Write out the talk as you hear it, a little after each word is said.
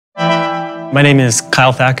My name is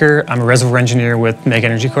Kyle Thacker. I'm a reservoir engineer with MEG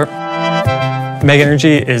Energy Corp. MEG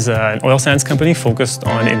Energy is an oil sands company focused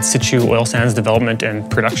on in situ oil sands development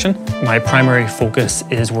and production. My primary focus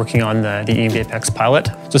is working on the eMVAPEX pilot.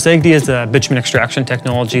 So SAGD is a bitumen extraction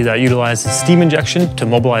technology that utilizes steam injection to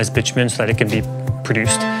mobilize bitumen so that it can be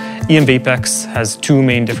produced. eMVAPEX has two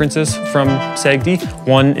main differences from SAGD.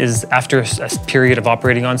 One is after a period of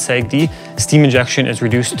operating on SAGD, steam injection is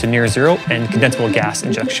reduced to near zero and condensable gas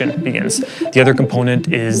injection begins. The other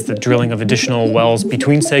component is the drilling of additional wells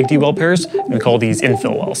between SAGD well pairs, and we call these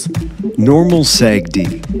infill wells. Normal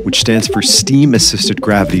SAGD, which stands for Steam-Assisted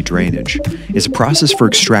Gravity Drainage, is a process for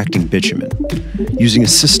extracting bitumen. Using a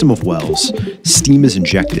system of wells, steam is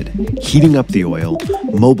injected, heating up the oil,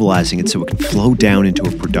 mobilizing it so it can flow down into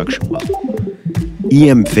a production well.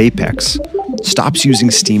 eMVAPEX stops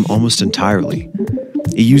using steam almost entirely.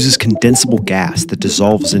 It uses condensable gas that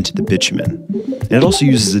dissolves into the bitumen. And it also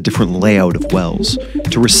uses a different layout of wells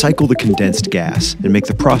to recycle the condensed gas and make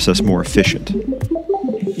the process more efficient.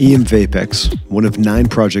 eMVAPEX, one of 9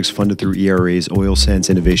 projects funded through ERA's Oil Sands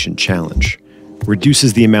Innovation Challenge,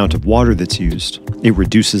 reduces the amount of water that's used. It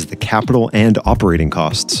reduces the capital and operating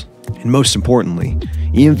costs. And most importantly,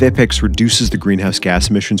 eMVAPEX reduces the greenhouse gas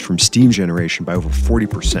emissions from steam generation by over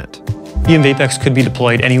 40%. eMVAPEX could be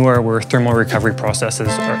deployed anywhere where thermal recovery processes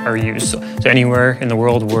are used. So anywhere in the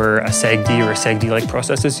world where a SAGD or a SAGD-like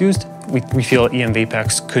process is used, we feel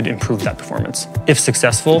eMVAPEX could improve that performance. If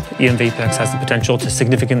successful, eMVAPEX has the potential to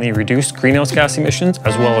significantly reduce greenhouse gas emissions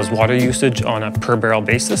as well as water usage on a per barrel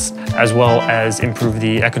basis, as well as improve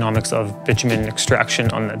the economics of bitumen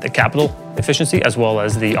extraction on the capital efficiency as well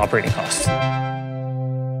as the operating costs.